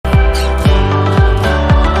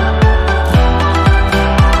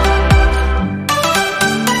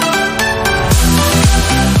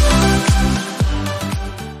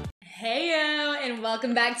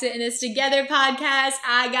Welcome back to In This Together podcast.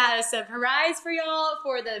 I got a surprise for y'all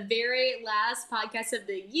for the very last podcast of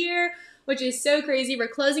the year, which is so crazy. We're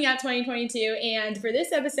closing out 2022, and for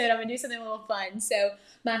this episode, I'm going to do something a little fun. So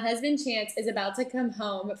my husband, Chance, is about to come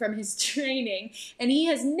home from his training, and he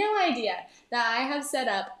has no idea that I have set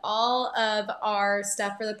up all of our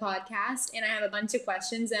stuff for the podcast, and I have a bunch of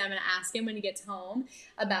questions that I'm going to ask him when he gets home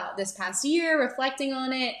about this past year, reflecting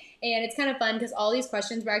on it. And it's kind of fun because all these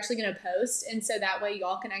questions we're actually going to post. And so that way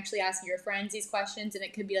y'all can actually ask your friends these questions. And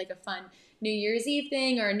it could be like a fun New Year's Eve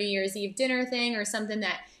thing or a New Year's Eve dinner thing or something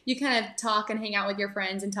that you kind of talk and hang out with your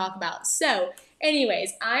friends and talk about. So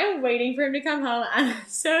anyways, I'm waiting for him to come home. I'm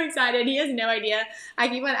so excited. He has no idea. I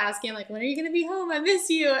keep on asking him, like, when are you going to be home? I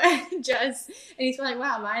miss you. And he's like,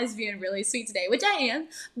 wow, Maya's being really sweet today, which I am,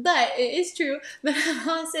 but it is true. But I'm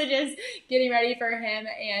also just getting ready for him.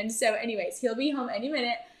 And so anyways, he'll be home any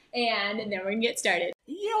minute. And then we're going to get started.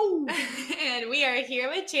 Yo! And we are here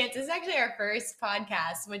with Chance. This is actually our first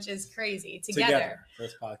podcast, which is crazy. Together.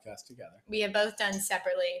 First podcast together. We have both done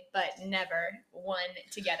separately, but never one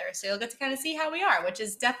together. So you'll get to kind of see how we are, which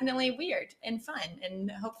is definitely weird and fun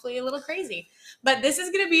and hopefully a little crazy. But this is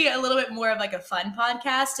going to be a little bit more of like a fun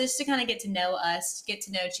podcast just to kind of get to know us, get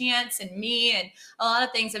to know Chance and me. And a lot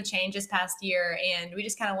of things have changed this past year. And we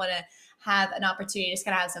just kind of want to have an opportunity to just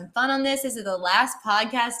kind of have some fun on this. This is the last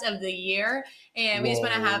podcast of the year. And we just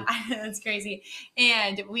want to have, I know that's crazy.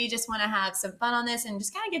 And we just want to have some fun on this and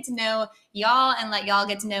just kind of get to know y'all and let y'all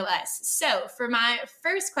get to know us. So for my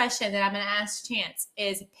first question that I'm going to ask Chance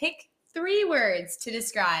is pick 3 words to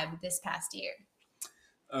describe this past year.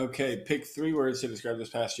 Okay, pick 3 words to describe this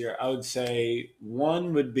past year. I would say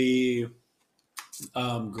one would be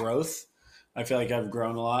growth. I feel like I've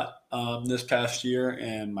grown a lot this past year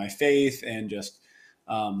in my faith and just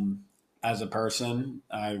as a person.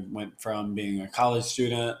 I went from being a college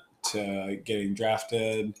student to getting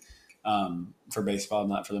drafted for baseball,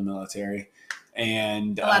 not for the military.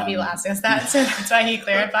 And a lot of people ask us that, so that's why he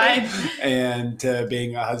clarified. And to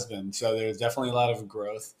being a husband. So there's definitely a lot of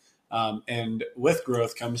growth. And with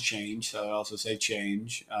growth comes change. So I also say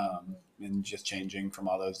change and just changing from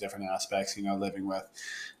all those different aspects, living with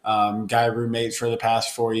guy roommates for the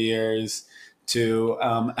past 4 years to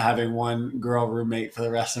having one girl roommate for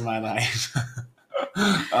the rest of my life.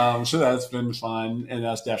 So that's been fun, and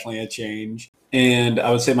that's definitely a change. And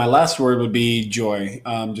I would say my last word would be joy.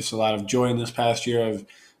 Just a lot of joy in this past year of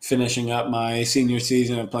finishing up my senior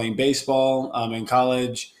season of playing baseball in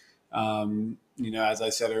college. As I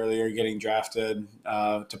said earlier, getting drafted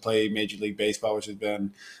to play Major League Baseball, which has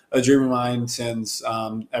been a dream of mine since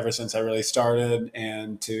ever since I really started,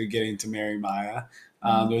 and to getting to marry Maya.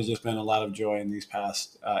 There's just been a lot of joy in this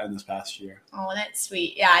past year. Oh, that's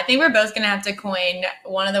sweet. Yeah, I think we're both going to have to coin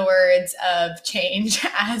one of the words of change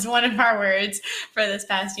as one of our words for this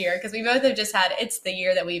past year, because we both have just had, it's the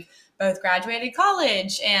year that we've both graduated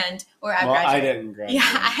college I didn't graduate.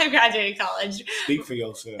 Yeah, I graduated college. Speak for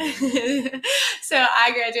yourself. So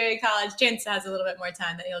I graduated college. Chance has a little bit more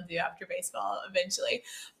time that he'll do after baseball eventually.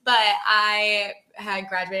 But I had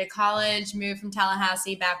graduated college, moved from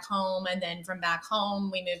Tallahassee back home, and then from back home,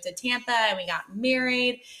 we moved to Tampa and we got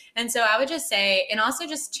married. And so I would just say, and also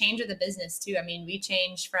just change with the business too. I mean,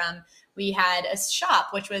 we had a shop,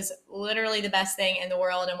 which was literally the best thing in the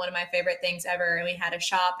world and one of my favorite things ever. And we had a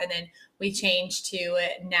shop, and then we changed to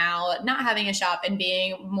now not having a shop and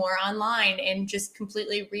being more online and just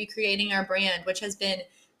completely recreating our brand, which has been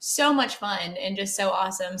so much fun and just so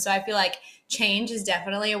awesome. So I feel like change is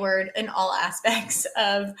definitely a word in all aspects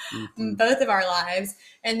of both of our lives.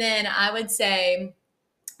 And then I would say,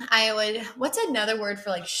 what's another word for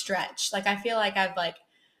like stretch? Like, I feel like I've like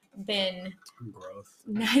been growth.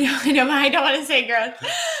 I know, but I don't want to say growth.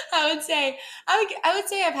 I would say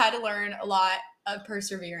I've had to learn a lot of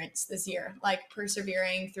perseverance this year, like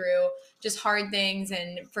persevering through just hard things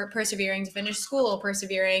and for persevering to finish school,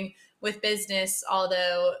 persevering with business,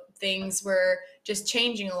 although things were just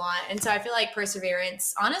changing a lot. And so I feel like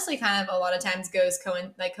perseverance honestly kind of a lot of times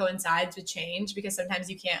coincides with change, because sometimes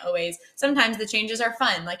the changes are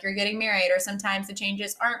fun, like you're getting married, or sometimes the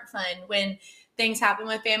changes aren't fun when things happen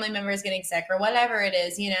with family members getting sick or whatever it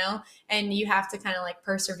is, and you have to kind of like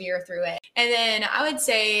persevere through it. And then I would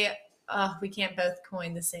say, we can't both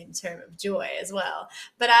coin the same term of joy as well,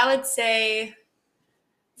 but I would say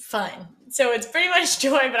fun. So it's pretty much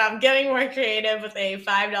joy, but I'm getting more creative with a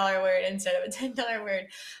 $5 word instead of a $10 word.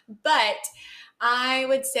 But I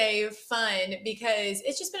would say fun because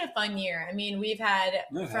it's just been a fun year. I mean, we've had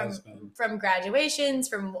from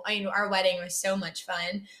graduations, our wedding was so much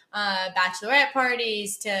fun, bachelorette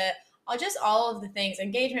parties to just all of the things,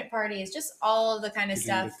 engagement parties, just all of the kind of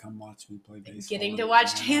Getting stuff. to come watch me play baseball. Getting to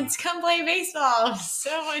watch Chance come play baseball.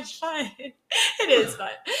 So much fun. It is fun.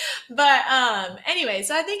 But anyway,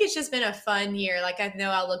 so I think it's just been a fun year. Like, I know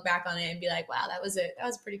I'll look back on it and be like, wow, that was a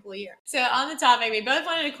pretty cool year. So on the topic, we both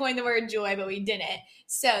wanted to coin the word joy, but we didn't.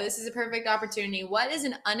 So this is a perfect opportunity. What is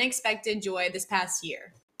an unexpected joy this past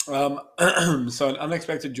year? So an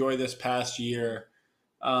unexpected joy this past year.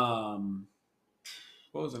 What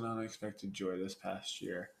was an unexpected joy this past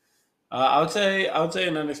year? I would say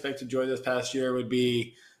an unexpected joy this past year would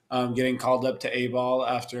be getting called up to A-ball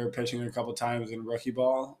after pitching a couple times in rookie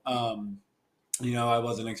ball. I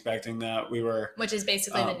wasn't expecting that. Which is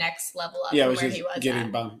basically the next level up from where he was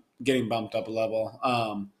getting bumped up a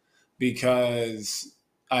level because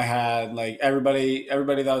I had like everybody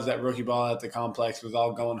that was at rookie ball at the complex was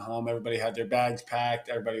all going home. Everybody had their bags packed.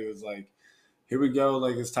 Everybody was like, here we go.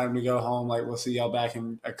 Like, it's time to go home. Like, we'll see y'all back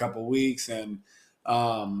in a couple weeks. And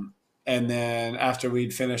then after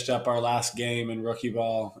we'd finished up our last game in rookie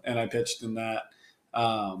ball and I pitched in that,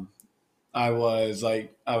 I was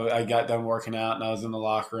like, I got done working out and I was in the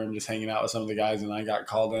locker room just hanging out with some of the guys, and I got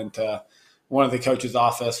called into one of the coach's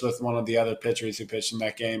office with one of the other pitchers who pitched in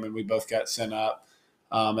that game, and we both got sent up,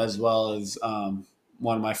 as well as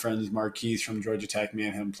one of my friends, Marquise from Georgia Tech. Me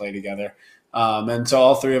and him play together. And so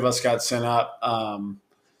all three of us got sent up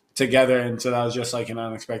together, and so that was just like an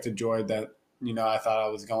unexpected joy that, I thought I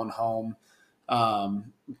was going home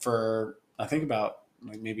for, I think, about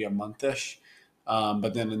like maybe a month-ish.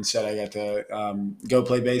 But then instead I got to go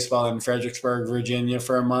play baseball in Fredericksburg, Virginia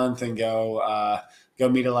for a month and go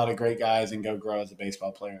meet a lot of great guys and go grow as a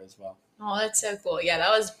baseball player as well. Oh, that's so cool. Yeah,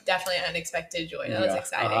 that was definitely an unexpected joy. That was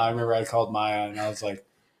exciting. I remember I called Maya and I was like,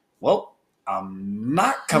 well, I'm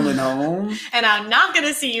not coming home. And I'm not going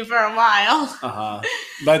to see you for a while.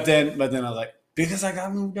 But then I was like, because I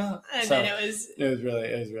got moved up. And then it was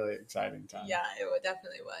really exciting time. Yeah, it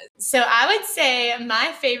definitely was. So I would say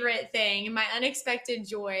my favorite thing, my unexpected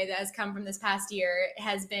joy that has come from this past year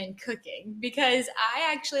has been cooking, because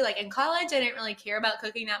I actually, like, in college, I didn't really care about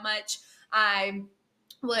cooking that much. I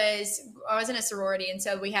was in a sorority, and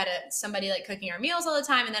so we had somebody like cooking our meals all the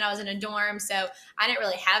time, and then I was in a dorm, so I didn't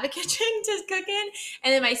really have a kitchen to cook in.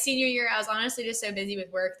 And then my senior year, I was honestly just so busy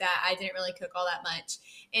with work that I didn't really cook all that much,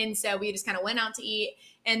 and so we just kind of went out to eat.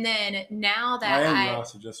 And then now that you're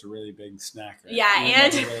also just a really big snacker. Yeah,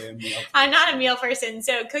 and really I'm not a meal person,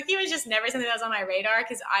 so cooking was just never something that was on my radar,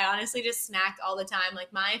 because I honestly just snacked all the time.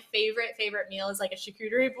 Like, my favorite meal is like a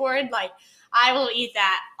charcuterie board. Like, I will eat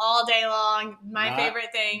that all day long. My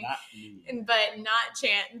favorite thing. But not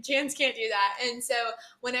Chance. Chance can't do that. And so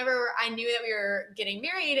whenever I knew that we were getting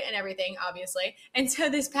married and everything, obviously. And so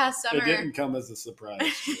this past summer. It didn't come as a surprise.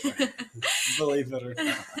 Believe it or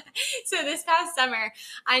not. So this past summer,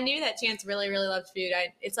 I knew that Chance really, really loved food.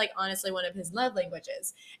 It's like honestly one of his love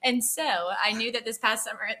languages. And so I knew that this past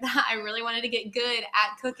summer that I really wanted to get good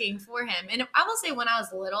at cooking for him. And I will say, when I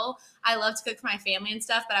was little, I loved to cook for my family and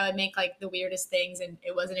stuff, but I would make like the weirdest things and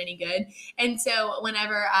it wasn't any good. And so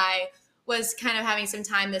whenever I was kind of having some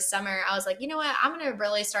time this summer, I was like, you know what, I'm going to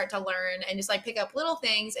really start to learn and just like pick up little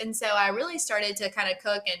things. And so I really started to kind of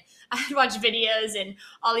cook, and I'd watch videos and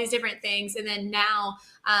all these different things. And then now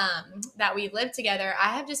that we live together,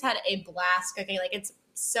 I have just had a blast cooking. Like, it's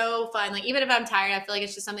so fun. Like, even if I'm tired, I feel like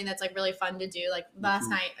it's just something that's like really fun to do. Like last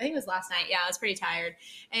night, I think it was last night. Yeah, I was pretty tired.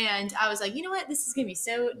 And I was like, you know what, this is going to be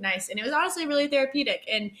so nice. And it was honestly really therapeutic,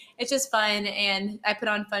 and it's just fun. And I put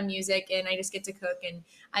on fun music and I just get to cook, and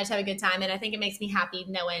I just have a good time. And I think it makes me happy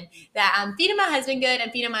knowing that I'm feeding my husband good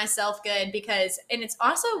and feeding myself good, and it's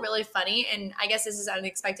also really funny. And I guess this is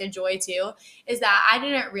unexpected joy too, is that I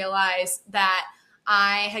didn't realize that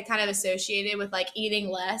I had kind of associated with like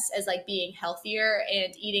eating less as like being healthier,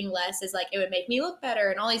 and eating less as like it would make me look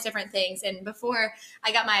better and all these different things. And before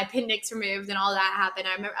I got my appendix removed and all that happened,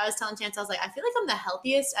 I remember I was telling Chance, I was like, I feel like I'm the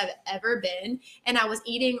healthiest I've ever been. And I was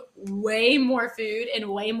eating way more food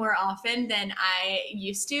and way more often than I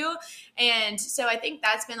used to. And so I think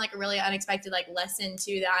that's been like a really unexpected like lesson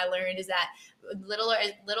too that I learned, is that little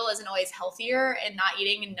isn't always healthier, and not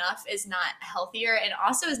eating enough is not healthier, and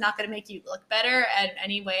also is not going to make you look better in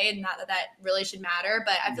any way, and not that really should matter.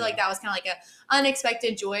 But I feel like that was kind of like a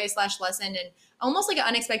unexpected joy / lesson, and almost like an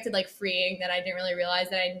unexpected like freeing that I didn't really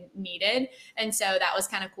realize that I needed. And so that was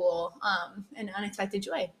kind of cool, an unexpected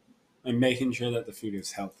joy. And making sure that the food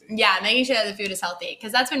is healthy. Yeah, making sure that the food is healthy,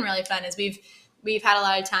 because that's been really fun. Is we've had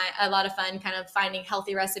a lot of fun kind of finding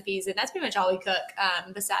healthy recipes, and that's pretty much all we cook,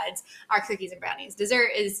 besides our cookies and brownies. Dessert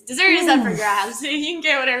is up for grabs. You can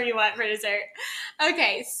get whatever you want for dessert.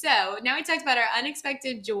 Okay, so now we talked about our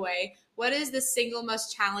unexpected joy. What is the single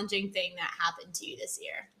most challenging thing that happened to you this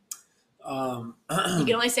year? You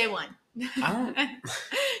can only say one. I don't.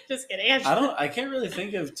 Just kidding. I can't really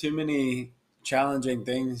think of too many challenging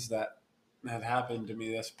things that had happened to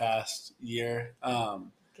me this past year.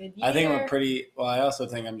 Good year. I think I'm a pretty. Well, I also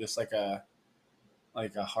think I'm just like a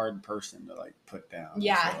hard person to like put down.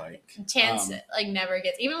 Yeah, Chance like never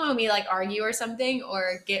gets, even when we like argue or something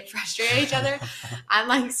or get frustrated at each other, I'm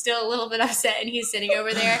like still a little bit upset, and he's sitting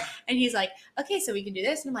over there and he's like, okay, so we can do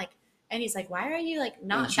this, and I'm like, and he's like, why are you like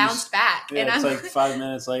not bounced back? Yeah, and it's I'm like 5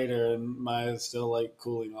 minutes later and Maya's still like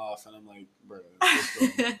cooling off, and I'm like, bro,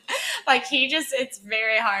 like it's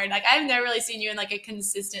very hard. Like I've never really seen you in like a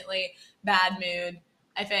consistently bad mood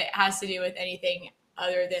if it has to do with anything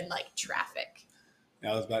other than like traffic.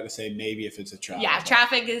 I was about to say maybe if it's a traffic. Yeah,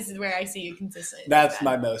 traffic is where I see you consistently. That's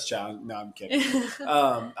my most challenging. No, I'm kidding.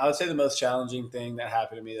 I would say the most challenging thing that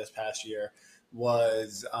happened to me this past year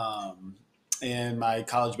was in my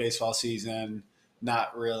college baseball season,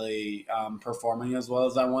 not really performing as well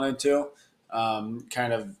as I wanted to.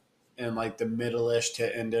 Kind of in like the middle-ish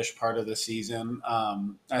to end-ish part of the season.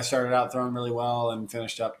 I started out throwing really well and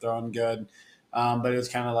finished up throwing good. But it was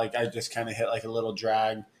kind of like I just kind of hit like a little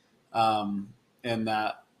drag. In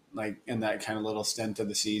that kind of little stint of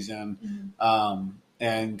the season,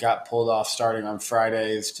 and got pulled off starting on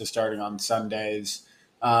Fridays to starting on Sundays,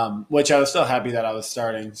 which I was still happy that I was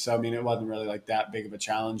starting. So, I mean, it wasn't really like that big of a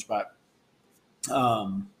challenge, but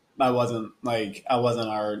I wasn't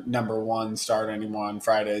our number one starter anymore on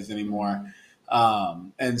Fridays anymore.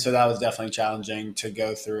 And so that was definitely challenging to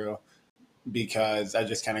go through because I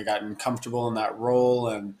just kind of gotten comfortable in that role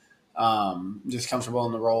and just comfortable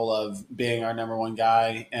in the role of being our number one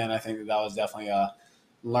guy. And I think that was definitely a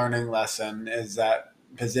learning lesson, is that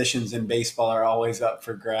positions in baseball are always up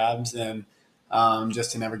for grabs, and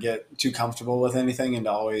just to never get too comfortable with anything, and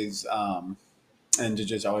to always and to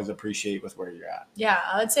just always appreciate with where you're at. Yeah,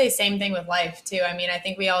 I would say same thing with life too. I mean, I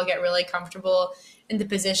think we all get really comfortable in the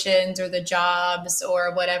positions or the jobs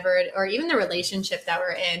or whatever, or even the relationship that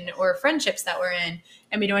we're in or friendships that we're in.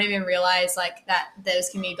 And we don't even realize like that those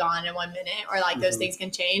can be gone in 1 minute, or like those things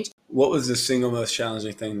can change. What was the single most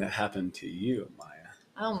challenging thing that happened to you, Maya?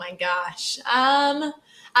 Oh my gosh. I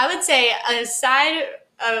would say aside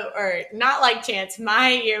of, or not like Chance, my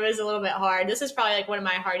year was a little bit hard. This is probably like one of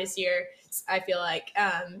my hardest years, I feel like.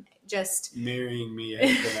 Just marrying me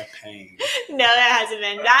has been a pain. No, that hasn't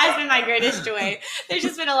been. That has been my greatest joy. There's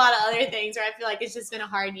just been a lot of other things where I feel like it's just been a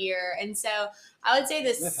hard year. And so I would say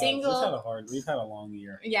we've had a long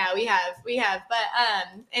year. Yeah, we have. But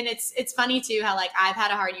and it's funny too how like I've had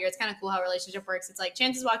a hard year. It's kind of cool how relationship works. It's like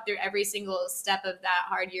Chances walked through every single step of that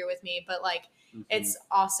hard year with me, but like it's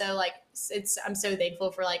also like I'm so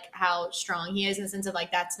thankful for like how strong he is, in the sense of like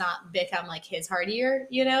that's not become like his hard year,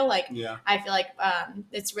 you know? Like I feel like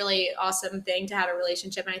it's really awesome thing to have a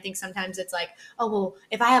relationship. And I think sometimes it's like, oh well,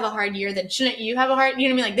 if I have a hard year, then shouldn't you have a hard, you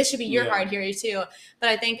know what I mean? Like this should be your hard year too. But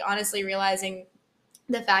I think honestly realizing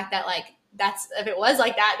the fact that like if it was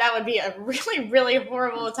like that, that would be a really, really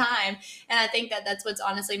horrible time. And I think that that's what's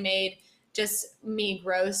honestly made just me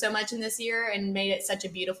grow so much in this year and made it such a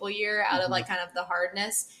beautiful year out of like kind of the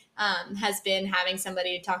hardness, has been having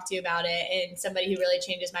somebody to talk to about it, and somebody who really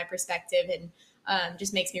changes my perspective and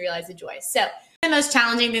just makes me realize the joy. So the most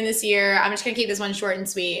challenging thing this year, I'm just going to keep this one short and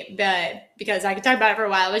sweet, but because I could talk about it for a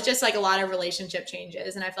while, it was just like a lot of relationship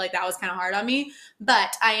changes. And I feel like that was kind of hard on me,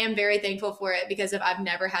 but I am very thankful for it because I've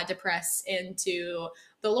never had to press into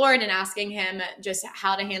the Lord and asking him just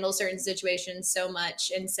how to handle certain situations so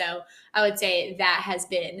much. And so I would say that has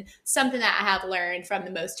been something that I have learned from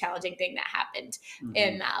the most challenging thing that happened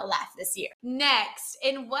in life this year. Next,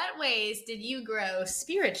 in what ways did you grow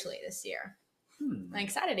spiritually this year? I'm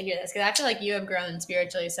excited to hear this because I feel like you have grown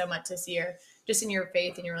spiritually so much this year, just in your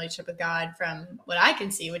faith and your relationship with God, from what I can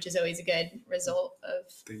see, which is always a good result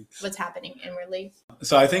of what's happening inwardly.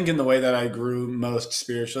 So I think in the way that I grew most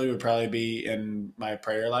spiritually would probably be in my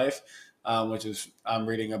prayer life, which is I'm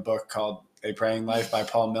reading a book called A Praying Life by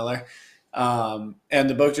Paul Miller. And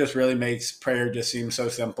the book just really makes prayer just seem so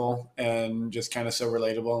simple and just kind of so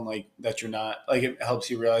relatable, and like that you're not, like it helps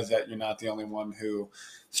you realize that you're not the only one who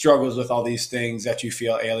struggles with all these things that you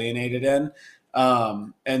feel alienated in.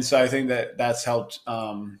 And so I think that that's helped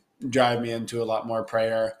drive me into a lot more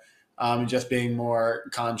prayer, just being more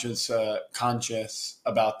conscious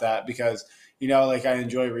about that, because, you know, like I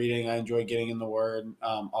enjoy reading, I enjoy getting in the Word,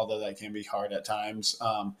 although that can be hard at times.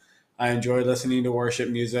 I enjoy listening to worship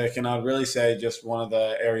music, and I would really say just one of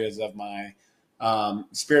the areas of my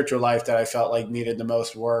spiritual life that I felt like needed the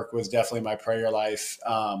most work was definitely my prayer life.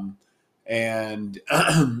 And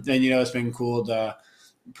it's been cool to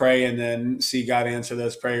pray and then see God answer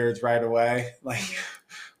those prayers right away. Like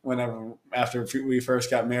whenever after we first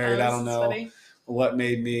got married, I don't know what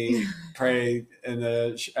made me pray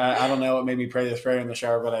I don't know what made me pray this prayer in the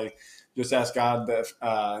shower, but I just asked God that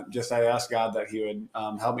I asked God that He would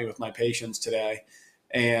help me with my patience today.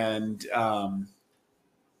 And on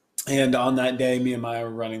that day, me and Maya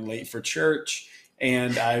were running late for church,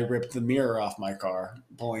 and I ripped the mirror off my car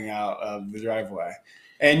pulling out of the driveway.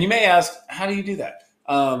 And you may ask, how do you do that?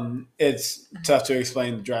 It's tough to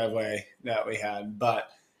explain the driveway that we had, but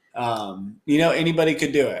anybody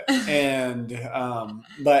could do it. And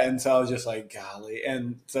so I was just like, golly.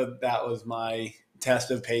 And so that was my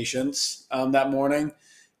test of patience that morning.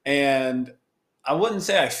 And I wouldn't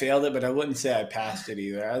say I failed it, but I wouldn't say I passed it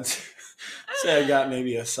either. I'd say I got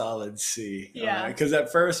maybe a solid C. Yeah. Because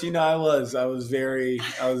at first, I was very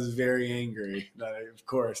angry that of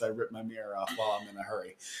course I ripped my mirror off while I'm in a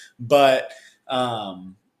hurry. But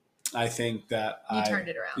I think that you turned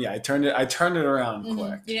it around. Yeah, I turned it around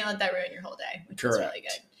quick. You didn't let that ruin your whole day, which Correct. is really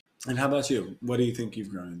good. And how about you? What do you think you've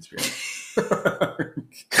grown in spirit?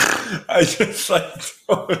 I just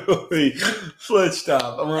totally switched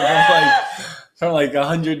up. I'm from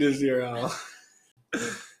 100 to 0.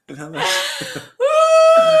 And how much? That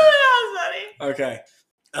was funny. Okay.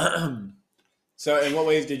 So in what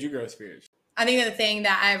ways did you grow spiritually? I think that the thing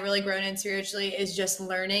that I've really grown in spiritually is just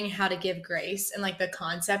learning how to give grace and the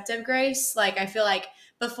concept of grace. I feel like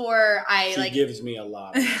before She gives me a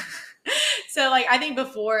lot. So I think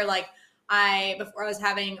before I was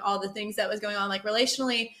having all the things that was going on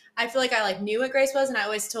relationally, I feel like I knew what grace was, and I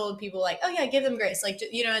always told people oh yeah, give them grace.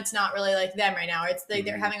 It's not really them right now. It's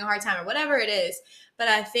they're having a hard time or whatever it is. But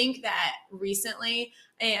I think that recently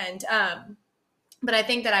but I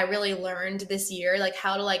think that I really learned this year,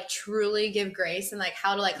 how to truly give grace and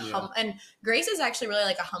how to and grace is actually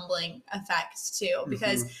really a humbling effect too,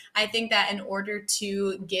 because I think that in order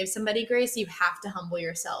to give somebody grace, you have to humble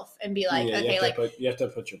yourself and be you have to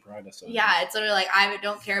put your pride aside. Yeah. It's literally I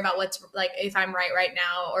don't care about what's if I'm right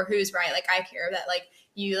now or who's right. I care that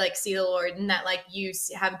you see the Lord and that you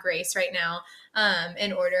have grace right now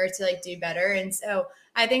in order to do better. And so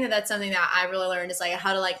I think that that's something that I really learned is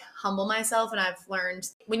how to humble myself. And I've learned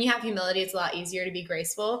when you have humility, it's a lot easier to be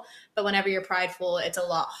graceful, but whenever you're prideful, it's a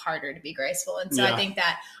lot harder to be graceful. And so I think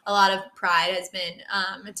that a lot of pride has been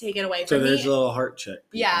taken away from me. So there's a little heart check.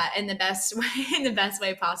 People. Yeah. In the best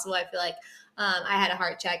way possible. I feel I had a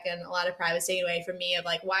heart check and a lot of pride was taken away from me of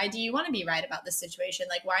why do you want to be right about this situation?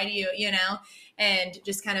 Why do you, and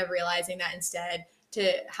just kind of realizing that instead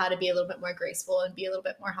to how to be a little bit more graceful and be a little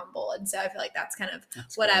bit more humble. And so I feel that's kind of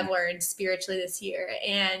what I've learned spiritually this year.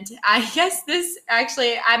 And I guess this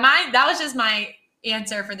actually, that was just my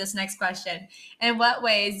answer for this next question. In what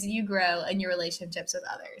ways do you grow in your relationships with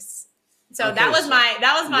others? So okay, that was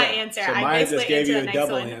my answer. So I basically just gave you a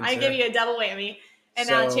double answer. I give you a double whammy. And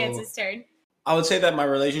now Chance's turn. I would say that my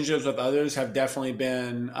relationships with others have definitely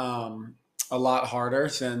been a lot harder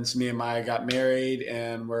since me and Maya got married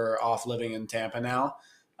and we're off living in Tampa now.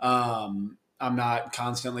 I'm not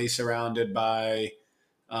constantly surrounded by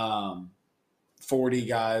 40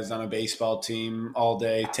 guys on a baseball team all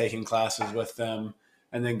day, taking classes with them,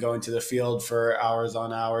 and then going to the field for hours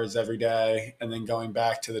on hours every day, and then going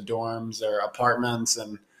back to the dorms or apartments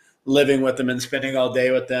and living with them and spending all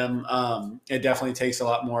day with them. It definitely takes a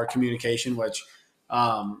lot more communication, which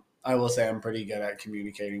I will say I'm pretty good at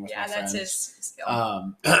communicating with my friends. Yeah, that's his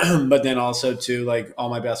skill. But then also too,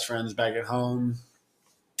 all my best friends back at home,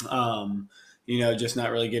 just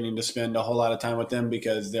not really getting to spend a whole lot of time with them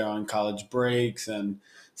because they're on college breaks. And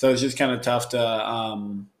so it's just kind of tough to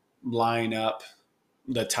line up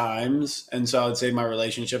the times. And so I would say my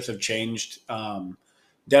relationships have changed.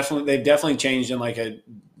 They've definitely changed in a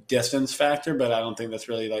distance factor, but I don't think that's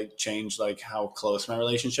really changed how close my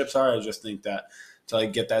relationships are. I just think that to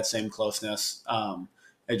get that same closeness,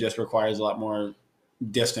 it just requires a lot more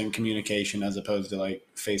distant communication as opposed to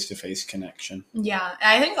face-to-face connection. Yeah,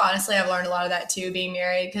 I think honestly I've learned a lot of that too, being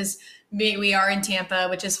married, because we are in Tampa,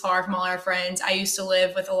 which is far from all our friends. I used to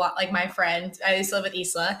live with a lot my friends. I used to live with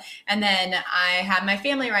Isla, and then I had my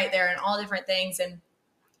family right there and all different things. And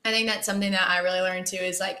I think that's something that I really learned too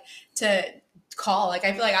is to call. I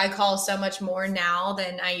feel I call so much more now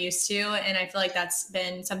than I used to. And I feel that's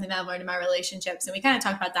been something that I've learned in my relationships. And we kind of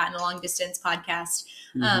talked about that in the long distance podcast,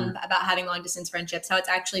 about having long distance friendships, how it's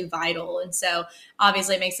actually vital. And so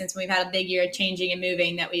obviously it makes sense when we've had a big year of changing and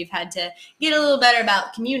moving that we've had to get a little better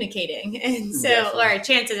about communicating. And so, or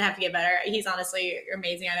Chance doesn't have to get better. He's honestly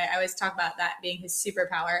amazing at it. I always talk about that being his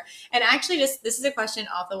superpower. And actually this is a question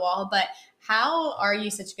off the wall, but how are you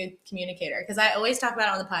such a good communicator? Because I always talk about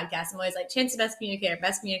it on the podcast. I'm always like, Chance the best communicator, blah,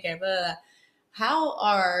 blah, blah.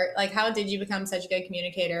 How did you become such a good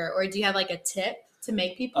communicator? Or do you have like a tip to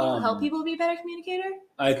make people, help people be a better communicator?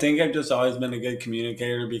 I think I've just always been a good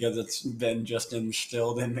communicator because it's been just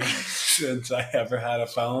instilled in me since I ever had a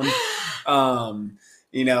phone.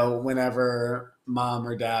 Whenever mom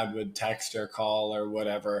or dad would text or call or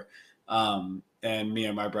whatever, and me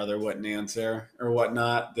and my brother wouldn't answer or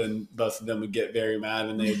whatnot, then both of them would get very mad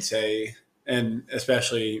and they'd say, and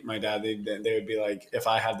especially my dad, they would be like, if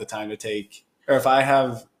I have the time to take it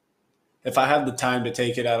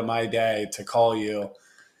out of my day to call you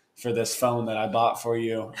for this phone that I bought for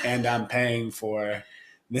you and I'm paying for,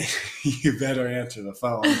 then you better answer the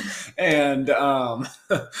phone. And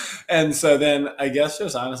so then I guess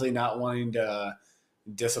just honestly not wanting to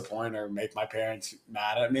disappoint or make my parents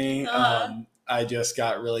mad at me. I just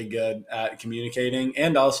got really good at communicating,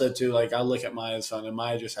 and also too, like I look at Maya's phone and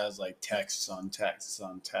Maya just has like texts on texts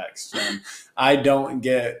on texts. And I don't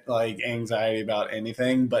get like anxiety about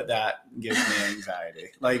anything, but that gives me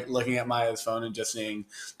anxiety. Like looking at Maya's phone and just seeing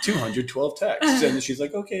 212 texts, and she's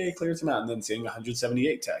like, okay, clear some out, and then seeing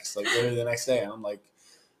 178 texts like literally the next day, and I'm like,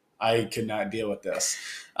 I could not deal with this.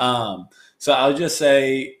 So I'll just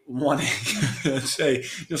say wanting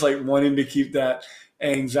to keep that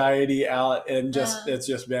anxiety out, and just it's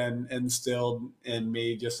just been instilled in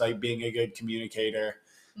me, just like being a good communicator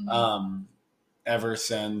ever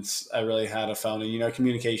since I really had a phone. And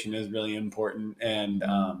communication is really important, and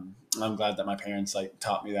I'm glad that my parents like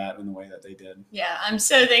taught me that in the way that they did. Yeah, I'm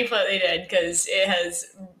so thankful that they did, because it has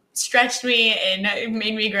stretched me and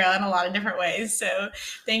made me grow in a lot of different ways. So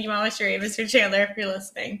thank you, Mama Sheree, Mr. Chandler, if you're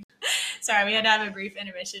listening. Sorry, we had to have a brief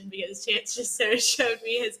intermission because Chance just showed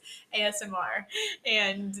me his ASMR,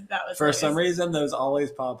 and that was for some reason those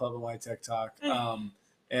always pop up on my TikTok.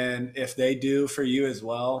 And if they do for you as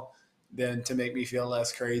well, then to make me feel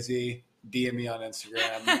less crazy, DM me on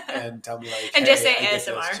Instagram and tell me like, and hey, just say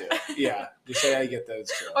ASMR. Yeah, just say I get those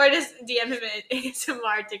too. Or just DM him an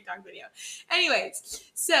ASMR TikTok video. Anyways,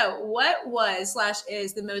 so what was /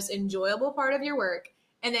 is the most enjoyable part of your work?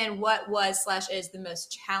 And then what was / is the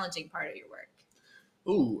most challenging part of your work?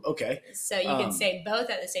 Ooh, okay. So you can say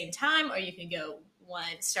both at the same time, or you can go one,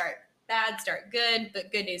 start bad, start good,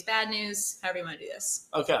 but good news, bad news, however you want to do this.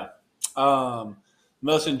 Okay.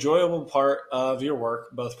 Most enjoyable part of your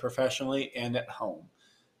work, both professionally and at home.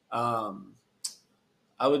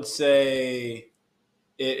 I would say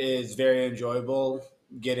it is very enjoyable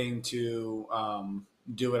getting to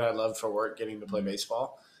do what I love for work, getting to play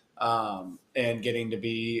baseball. And getting to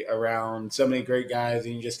be around so many great guys,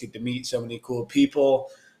 and you just get to meet so many cool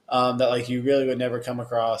people that like you really would never come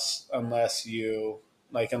across unless you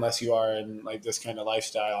are in like this kind of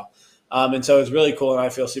lifestyle. And so it's really cool, and I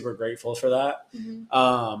feel super grateful for that.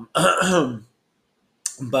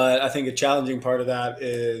 But I think a challenging part of that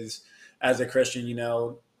is, as a Christian,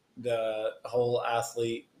 the whole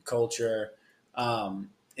athlete culture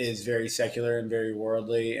is very secular and very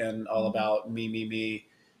worldly, and all about me,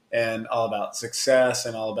 and all about success,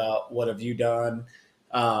 and all about what have you done.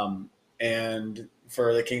 And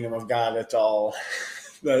for the kingdom of God, it's all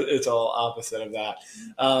opposite of that.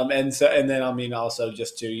 And then I mean also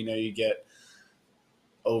just to you get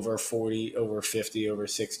over 40, over 50, over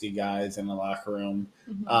 60 guys in the locker room.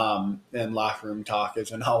 And locker room talk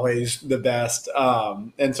isn't always the best.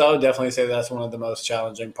 And so I would definitely say that's one of the most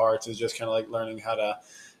challenging parts, is just kind of like learning how to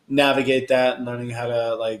navigate that, and learning how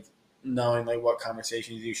to like knowing like what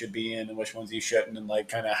conversations you should be in and which ones you shouldn't, and like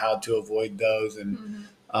kind of how to avoid those, and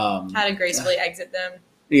how to gracefully exit them.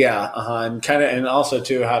 Yeah. And also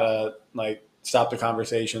too, how to like stop the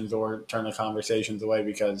conversations or turn the conversations away,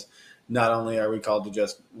 because not only are we called to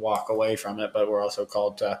just walk away from it, but we're also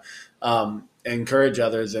called to encourage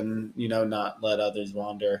others, and not let others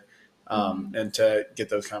wander, and to get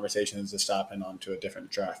those conversations to stop and onto a different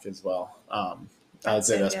track as well. I would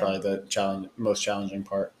say that's probably the most challenging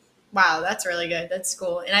part. Wow, that's really good. That's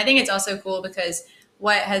cool. And I think it's also cool because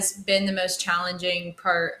what has been the most challenging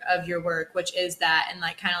part of your work, which is that, and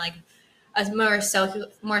like kind of like a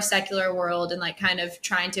more secular world, and like kind of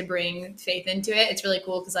trying to bring faith into it. It's really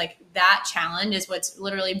cool because like that challenge is what's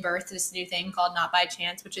literally birthed this new thing called Not by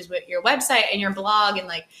Chance, which is what your website and your blog. And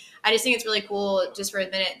like, I just think it's really cool, just for a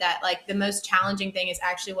minute, that like the most challenging thing is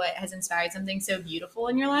actually what has inspired something so beautiful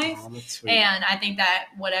in your life. Oh, that's sweet. And I think that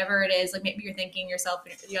whatever it is, like maybe you're thinking yourself,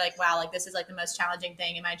 you're like, wow, like this is like the most challenging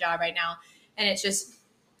thing in my job right now. And it's just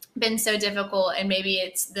been so difficult, and maybe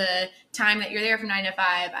it's the time that you're there from 9 to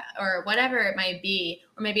 5 or whatever it might be,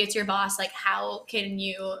 or maybe it's your boss. Like, how can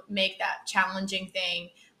you make that challenging thing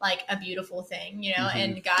like a beautiful thing, you know,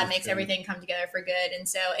 and God That's makes good. everything come together for good. And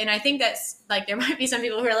so, and I think that's like, there might be some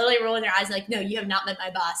people who are literally rolling their eyes like, no, you have not met my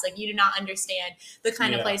boss. Like, you do not understand the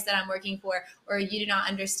kind of place that I'm working for, or you do not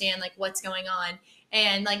understand like what's going on.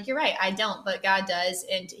 And like, you're right, I don't, but God does.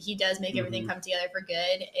 And he does make everything come together for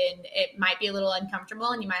good. And it might be a little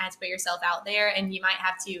uncomfortable, and you might have to put yourself out there, and you might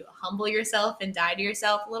have to humble yourself and die to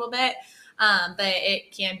yourself a little bit. But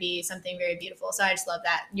it can be something very beautiful. So I just love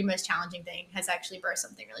that your most challenging thing has actually birthed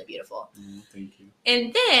something really beautiful. Thank you.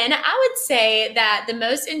 And then I would say that the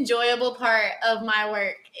most enjoyable part of my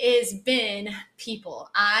work has been people.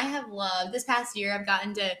 I have loved this past year. I've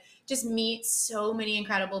gotten to just meet so many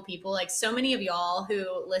incredible people, like so many of y'all who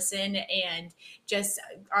listen and just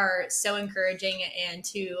are so encouraging and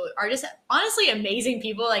who are just honestly amazing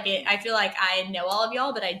people. Like I feel like I know all of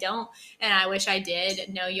y'all, but I don't. And I wish I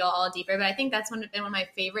did know y'all all deeper. But I think that's been one of my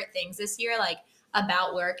favorite things this year, like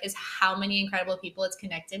about work, is how many incredible people it's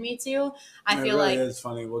connected me to. I feel really like it's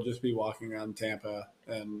funny. We'll just be walking around Tampa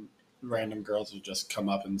and random girls will just come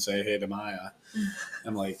up and say, "Hey to Maya."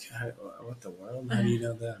 I'm like, what the world? How do you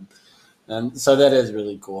know them? And so that is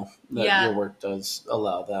really cool that your work does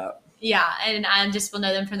allow that. Yeah, and I just will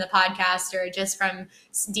know them from the podcast or just from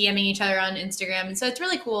DMing each other on Instagram. And so it's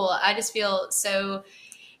really cool. I just feel so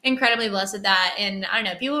incredibly blessed with that. And I don't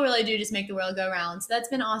know, people really do just make the world go round. So that's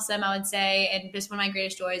been awesome, I would say, and just one of my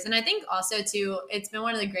greatest joys. And I think also too, it's been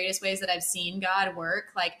one of the greatest ways that I've seen God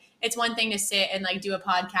work. Like, it's one thing to sit and like do a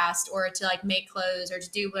podcast or to like make clothes or to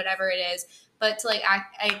do whatever it is, but to like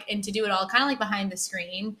act and to do it all kind of like behind the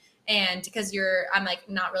screen. And because I'm like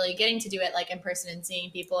not really getting to do it like in person and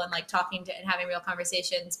seeing people and like talking to and having real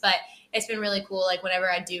conversations, but it's been really cool. Like whenever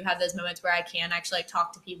I do have those moments where I can actually like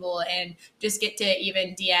talk to people and just get to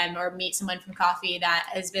even DM or meet someone from coffee that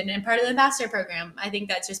has been in part of the ambassador program, I think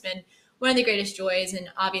that's just been one of the greatest joys. And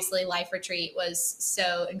obviously Life Retreat was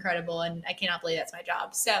so incredible, and I cannot believe that's my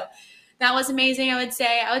job. So that was amazing. I would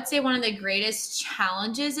say one of the greatest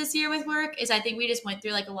challenges this year with work is I think we just went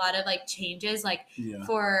through like a lot of like changes. Like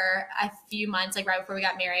for a few months, like right before we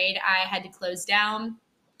got married, I had to close down.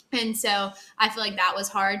 And so I feel like that was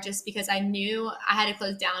hard just because I knew I had to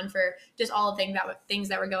close down for just all the things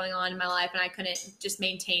that were going on in my life, and I couldn't just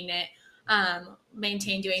maintain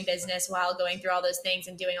doing business while going through all those things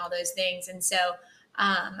and doing all those things. And so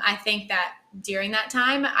I think that during that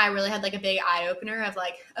time, I really had like a big eye opener of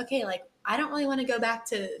like, okay, like I don't really want to go back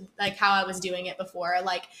to like how I was doing it before.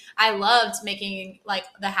 Like I loved making like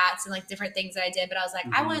the hats and like different things that I did, but I was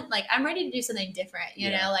like, I'm ready to do something different,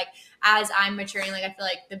 you know, like as I'm maturing, like I feel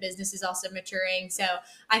like the business is also maturing. So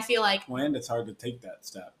I feel like, and it's hard to take that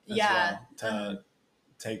step to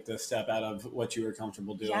take the step out of what you were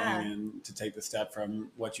comfortable doing and to take the step from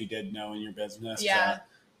what you did know in your business to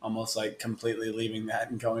almost like completely leaving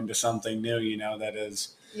that and going to something new, you know, that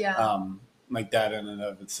is like that in and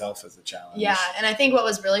of itself is a challenge. Yeah. And I think what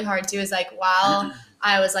was really hard too is like while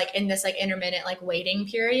I was like in this like intermittent like waiting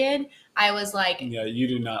period, I was like, you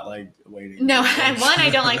do not like waiting. No, one, I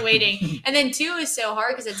don't like waiting. And then two is so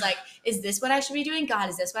hard because it's like, is this what I should be doing? God,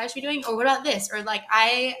 is this what I should be doing? Or what about this? Or like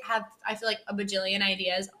I feel like a bajillion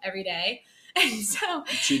ideas every day. And so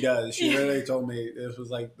she does. She literally told me, this was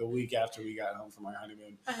like the week after we got home from our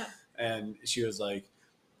honeymoon. And she was like,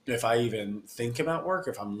 if I even think about work,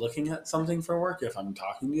 if I'm looking at something for work, if I'm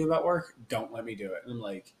talking to you about work, don't let me do it. And I'm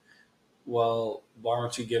like, well, why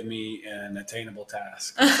don't you give me an attainable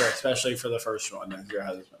task, especially for the first one as your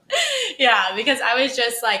husband? Yeah, because I was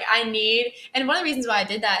just like, and one of the reasons why I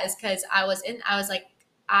did that is because I was like,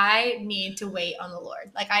 I need to wait on the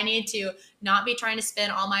Lord. Like I need to not be trying to spin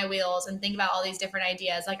all my wheels and think about all these different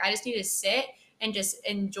ideas. Like I just need to sit and just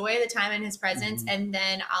enjoy the time in his presence. And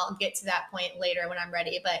then I'll get to that point later when I'm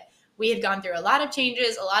ready. But we had gone through a lot of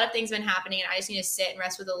changes, a lot of things been happening, and I just need to sit and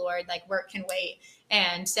rest with the Lord. Like work can wait.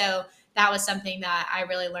 And so that was something that I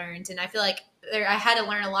really learned. And I feel like I had to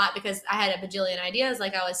learn a lot because I had a bajillion ideas,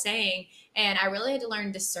 like I was saying. And I really had to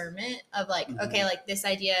learn discernment of like, okay, like this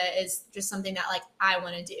idea is just something that like I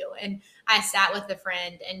want to do. And I sat with a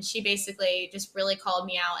friend and she basically just really called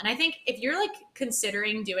me out. And I think if you're like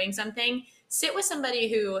considering doing something, sit with somebody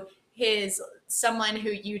who is someone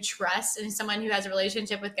who you trust and someone who has a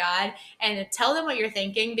relationship with God, and tell them what you're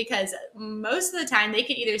thinking, because most of the time they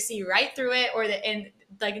can either see right through it and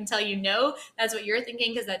can tell you, no, that's what you're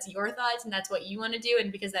thinking because that's your thoughts and that's what you want to do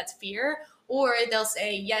and because that's fear, or they'll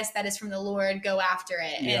say, yes, that is from the Lord, go after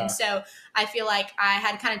it. Yeah. And so I feel like I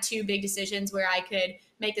had kind of two big decisions where I could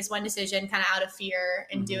make this one decision kind of out of fear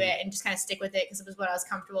and do it and just kind of stick with it because it was what I was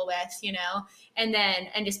comfortable with, you know, and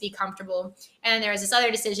just be comfortable. And there was this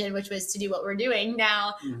other decision, which was to do what we're doing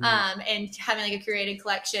now, and having like a curated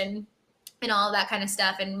collection and all of that kind of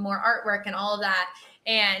stuff, and more artwork and all of that.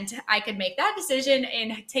 And I could make that decision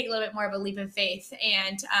and take a little bit more of a leap of faith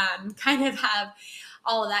and kind of have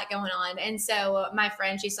all of that going on. And so my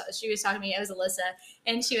friend, she was talking to me, it was Alyssa,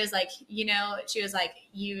 and she was like, you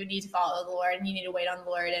need to follow the Lord and you need to wait on the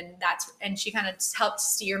Lord. And she kind of helped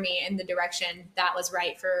steer me in the direction that was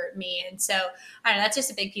right for me. And so I don't know, that's just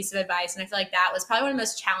a big piece of advice. And I feel like that was probably one of the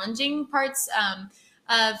most challenging parts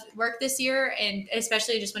of work this year, and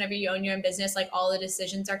especially just whenever you own your own business, like all the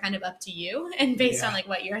decisions are kind of up to you and based on like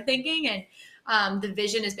what you're thinking, and the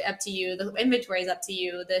vision is up to you, the inventory is up to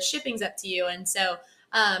you, the shipping's up to you. And so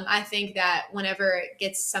I think that whenever it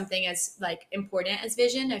gets something as like important as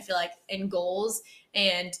vision, I feel like in goals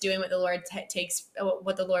and doing what the Lord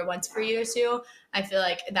what the Lord wants for you to do, I feel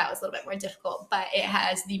like that was a little bit more difficult, but it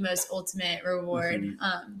has the most ultimate reward.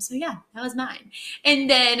 Mm-hmm. So yeah, that was mine. And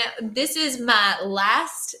then this is my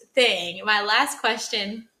last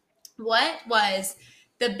question. What was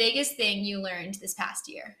the biggest thing you learned this past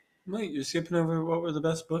year? Wait, you're skipping over what were the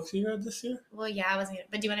best books you read this year? Well, yeah, I wasn't,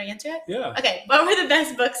 but do you want to answer it? Yeah. Okay, what were the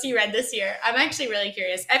best books you read this year? I'm actually really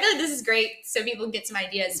curious. I feel like this is great so people can get some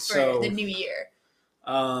ideas for the new year.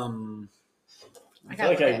 I feel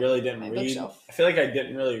like I really didn't read. Bookshelf. I feel like I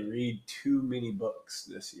didn't really read too many books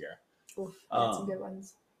this year. Ooh, that's some good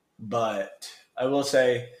ones. But I will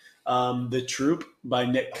say, The Troop by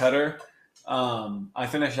Nick Cutter. I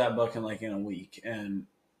finished that book in a week, and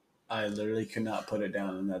I literally could not put it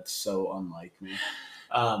down, and that's so unlike me.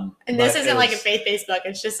 And this isn't like a faith-based book.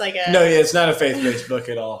 It's just like a... No, yeah, it's not a faith-based book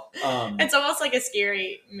at all. It's almost like a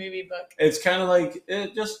scary movie book. It's kind of like,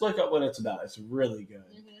 just look up what it's about. It's really good.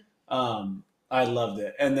 Mm-hmm. I loved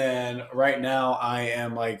it. And then right now I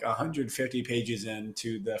am like 150 pages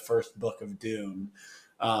into the first book of Dune,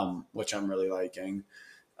 which I'm really liking.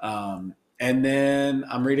 And then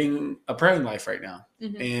I'm reading A Praying Life right now.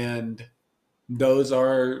 Mm-hmm. And those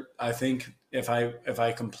are, I think, if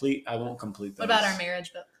I complete, I won't complete those. What about Our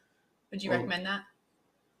Marriage book? Would you recommend that?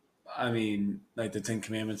 I mean, like the 10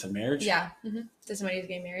 Commandments of Marriage? Yeah. Mm-hmm. To somebody who's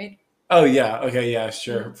getting married? Oh, yeah. Okay, yeah,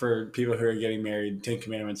 sure. Mm-hmm. For people who are getting married, 10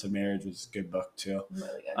 Commandments of Marriage was a good book, too.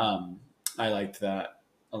 Really good. I liked that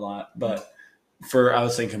a lot. But I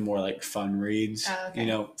was thinking more like fun reads. Oh,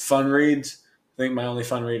 okay. Fun reads. I think my only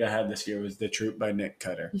fun read I had this year was The Troop by Nick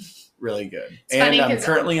Cutter. Really good. And I'm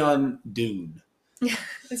currently on Dune.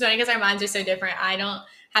 It's funny because our minds are so different. I don't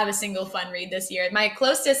have a single fun read this year. My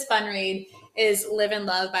closest fun read is Live and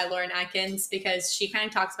Love by Lauren Atkins, because she kind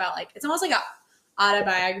of talks about it's almost like a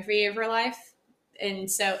autobiography of her life. And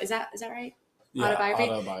so is that right? Yeah,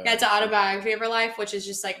 autobiography. Yeah, it's an autobiography of her life, which is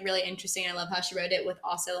just really interesting. I love how she wrote it, with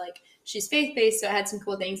also she's faith-based, so it had some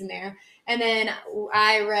cool things in there. And then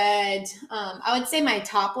I read, I would say my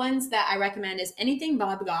top ones that I recommend is anything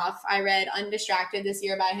Bob Goff. I read Undistracted this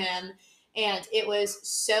year by him, and it was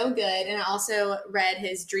so good. And I also read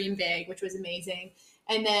his Dream Big, which was amazing.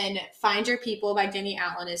 And then Find Your People by Jenny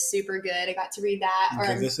Allen is super good. I got to read that.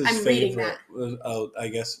 Okay, this is I'm reading that. I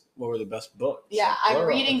guess, what were the best books? Yeah, I'm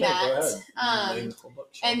reading that.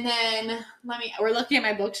 And then we're looking at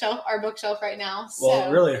our bookshelf right now. So,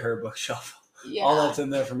 well, really her bookshelf. Yeah. All that's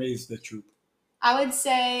in there for me is The Troop. I would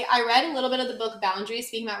say I read a little bit of the book Boundaries,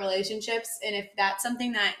 speaking about relationships. And if that's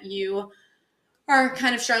something that you are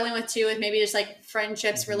kind of struggling with too, with maybe just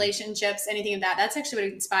friendships, relationships, anything of that. That's actually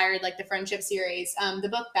what inspired the friendship series. The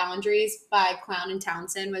book Boundaries by Clown and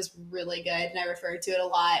Townsend was really good, and I referred to it a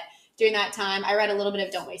lot during that time. I read a little bit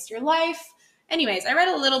of Don't Waste Your Life. Anyways, I read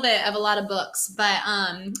a little bit of a lot of books, but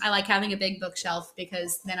I like having a big bookshelf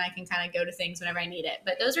because then I can kind of go to things whenever I need it.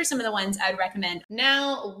 But those are some of the ones I'd recommend.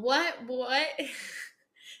 Now, what? What?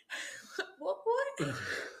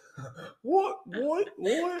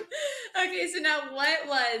 Okay, so now what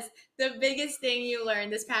was the biggest thing you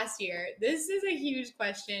learned this past year? This is a huge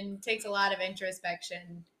question. It takes a lot of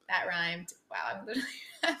introspection. That rhymed. Wow, I'm literally...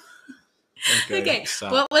 Okay,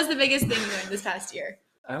 what was the biggest thing you learned this past year?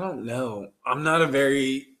 I don't know. I'm not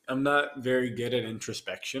very good at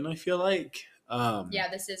introspection, I feel like. Yeah,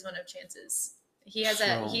 this is one of Chance's. He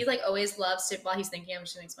always loves to, while he's thinking, I'm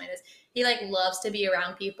just going to explain this. He loves to be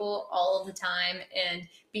around people all of the time and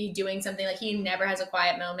be doing something. He never has a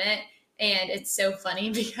quiet moment. And it's so funny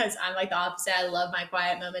because I'm the opposite. I love my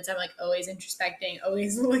quiet moments. I'm always introspecting,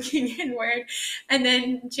 always looking inward. And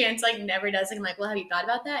then Chance never does it. I'm well, have you thought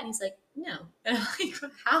about that? And he's no. And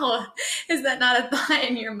I'm how is that not a thought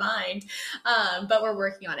in your mind? But we're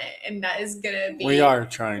working on it. And that is going to be. We are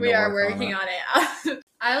trying. We are working on it.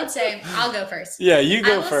 I would say I'll go first. Yeah, you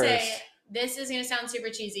go first. I will say this is going to sound super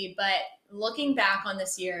cheesy, but looking back on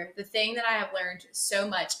this year, the thing that I have learned so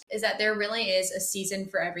much is that there really is a season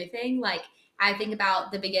for everything. I think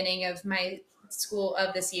about the beginning of my school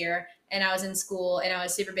of this year, and I was in school and I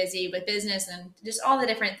was super busy with business and just all the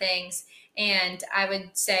different things. And I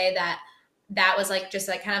would say that was like just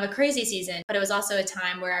like kind of a crazy season, but it was also a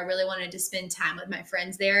time where I really wanted to spend time with my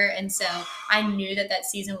friends there. And so I knew that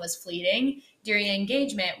season was fleeting during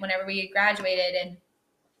engagement whenever we graduated and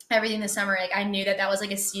everything this summer. Like I knew that was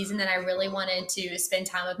like a season that I really wanted to spend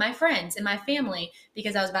time with my friends and my family,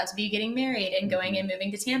 because I was about to be getting married and going and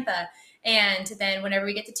moving to Tampa. And then whenever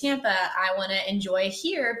we get to Tampa, I want to enjoy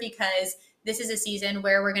here because this is a season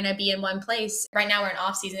where we're going to be in one place. Right now we're in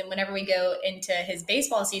off season. Whenever we go into his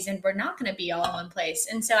baseball season, we're not going to be all in one place.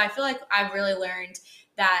 And so I feel like I've really learned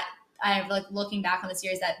that I'm like looking back on the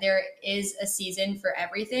series that there is a season for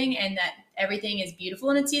everything and that everything is beautiful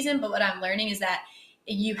in its season. But what I'm learning is that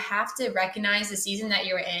you have to recognize the season that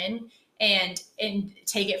you're in and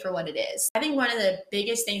take it for what it is. I think one of the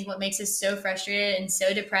biggest things, what makes us so frustrated and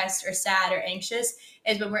so depressed or sad or anxious,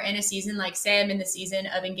 is when we're in a season, like say I'm in the season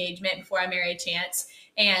of engagement before I marry Chance,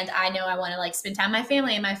 and I know I want to like spend time with my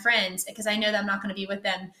family and my friends because I know that I'm not going to be with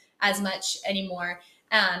them as much anymore.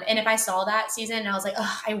 And if I saw that season and I was like,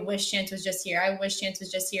 oh, I wish Chance was just here. I wish Chance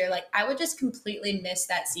was just here. Like I would just completely miss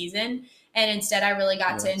that season. And instead I really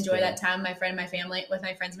got to enjoy that time with my friend and my family, with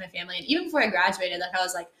my friends and my family. And even before I graduated, like I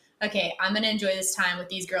was like, okay, I'm going to enjoy this time with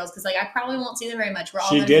these girls because like I probably won't see them very much.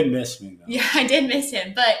 She did miss me though. Yeah, I did miss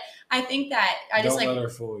him. But I think that I just Don't like let her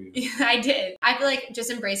fool you. I did. I feel like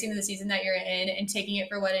just embracing the season that you're in and taking it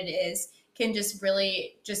for what it is can just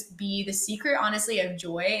really just be the secret, honestly, of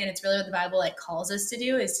joy. And it's really what the Bible like calls us to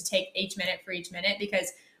do, is to take each minute for each minute,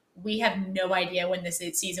 because we have no idea when this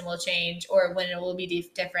season will change or when it will be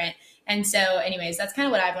different. And so anyways, that's kind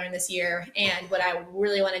of what I've learned this year and what I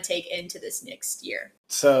really want to take into this next year.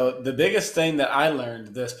 So the biggest thing that I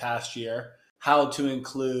learned this past year, how to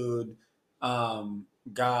include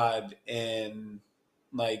God in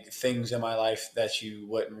like things in my life that you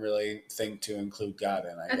wouldn't really think to include God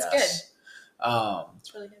in, I guess.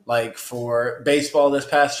 That's really good. Like for baseball this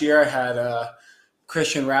past year, I had a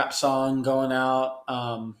Christian rap song going out.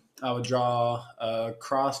 I would draw a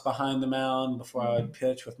cross behind the mound before I would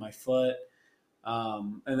pitch with my foot.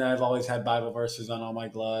 And then I've always had Bible verses on all my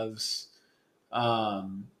gloves.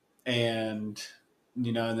 And,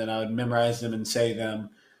 you know, and then I would memorize them and say them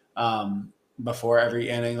before every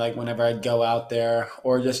inning, like whenever I'd go out there,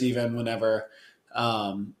 or just even whenever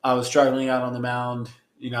I was struggling out on the mound.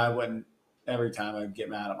 You know, I wouldn't, every time I'd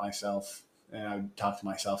get mad at myself and I'd talk to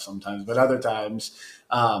myself sometimes, but other times,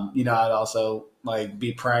 you know, I'd also like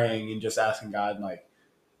be praying and just asking God, like,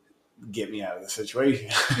 get me out of the situation.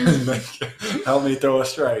 Like, help me throw a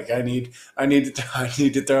strike. I need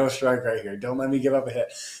to throw a strike right here. Don't let me give up a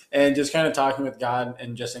hit. And just kind of talking with God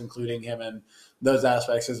and just including him in those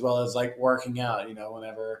aspects, as well as like working out, you know,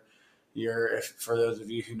 whenever for those of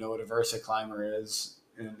you who know what a Versa climber is,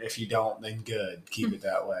 and if you don't, then good, keep it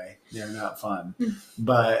that way. They're not fun.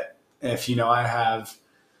 But if, you know, I have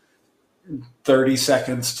 30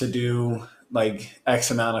 seconds to do like X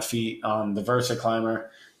amount of feet on the Versa climber,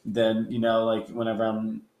 then, you know, like whenever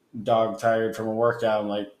I'm dog tired from a workout, I'm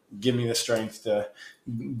like, give me the strength to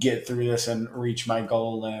get through this and reach my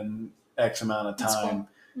goal in X amount of time.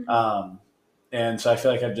 Cool. And so I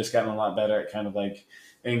feel like I've just gotten a lot better at kind of like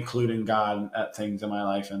including God at things in my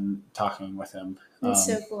life and talking with him. That's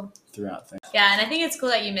so cool. Throughout things. Yeah, and I think it's cool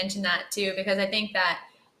that you mentioned that too, because I think that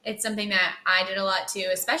it's something that I did a lot too,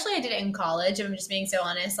 especially I did it in college. If I'm just being so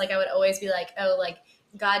honest. Like I would always be like, oh, like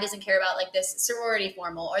God doesn't care about like this sorority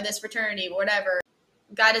formal or this fraternity or whatever.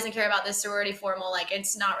 God doesn't care about this sorority formal. Like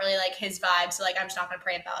it's not really like his vibe. So like, I'm just not going to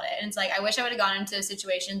pray about it. And it's like, I wish I would have gone into those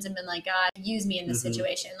situations and been like, God, use me in this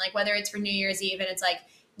situation. Like whether it's for New Year's Eve and it's like,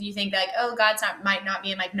 you think that, oh, God's might not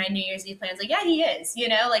be in like my New Year's Eve plans. Like, yeah, he is, you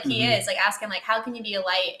know, like he is. Like ask him, like, how can you be a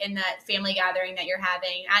light in that family gathering that you're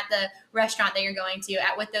having, at the restaurant that you're going to,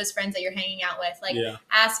 with those friends that you're hanging out with? Like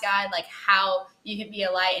ask God, like how you can be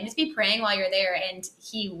a light, and just be praying while you're there, and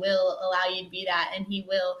he will allow you to be that, and he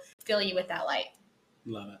will fill you with that light.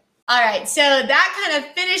 Love it. All right, so that kind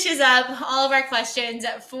of finishes up all of our questions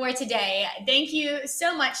for today. Thank you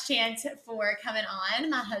so much, Chance, for coming on,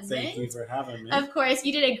 my husband. Thank you for having me. Of course,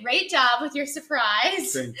 you did a great job with your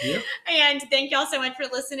surprise. Thank you. And thank y'all so much for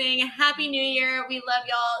listening. Happy New Year. We love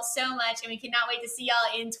y'all so much, and we cannot wait to see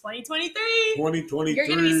y'all in 2023. 2023. You're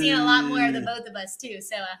going to be seeing a lot more of the both of us, too,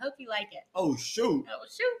 so I hope you like it. Oh, shoot. Oh,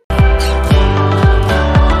 shoot.